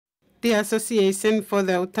The Association for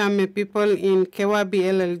the Utame People in Kewabi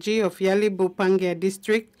LLG of Ialibu-Pangia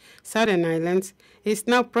District, Southern Islands, is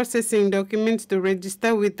now processing documents to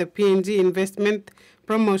register with the PNG Investment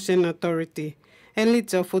Promotion Authority.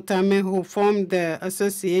 Elites of Utame who formed the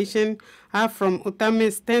association are from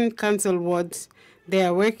Utame's 10 council wards. They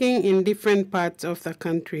are working in different parts of the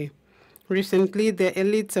country. Recently, the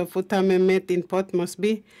elites of Utame met in Port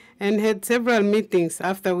Moresby and had several meetings,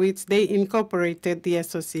 after which they incorporated the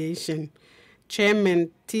association.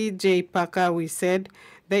 Chairman T.J. Pakawi said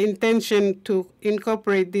the intention to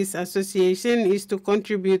incorporate this association is to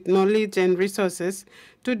contribute knowledge and resources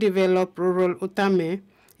to develop rural Utame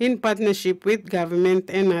in partnership with government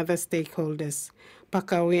and other stakeholders.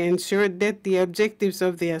 Pakawi ensured that the objectives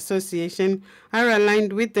of the association are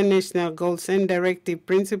aligned with the national goals and directive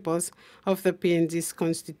principles of the PNG's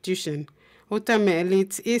constitution. Utame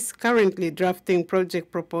Elites is currently drafting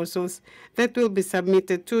project proposals that will be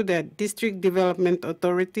submitted to the District Development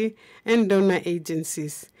Authority and donor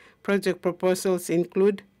agencies. Project proposals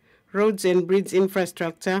include roads and bridge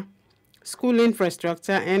infrastructure, school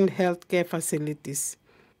infrastructure, and healthcare facilities.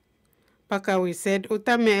 Pakawi said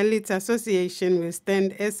Utame Elites Association will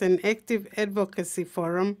stand as an active advocacy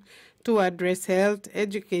forum to address health,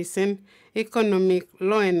 education, economic,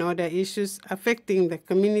 law and order issues affecting the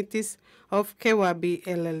communities of Kewabi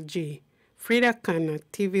LLG. Frida Kana,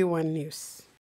 TV1 News.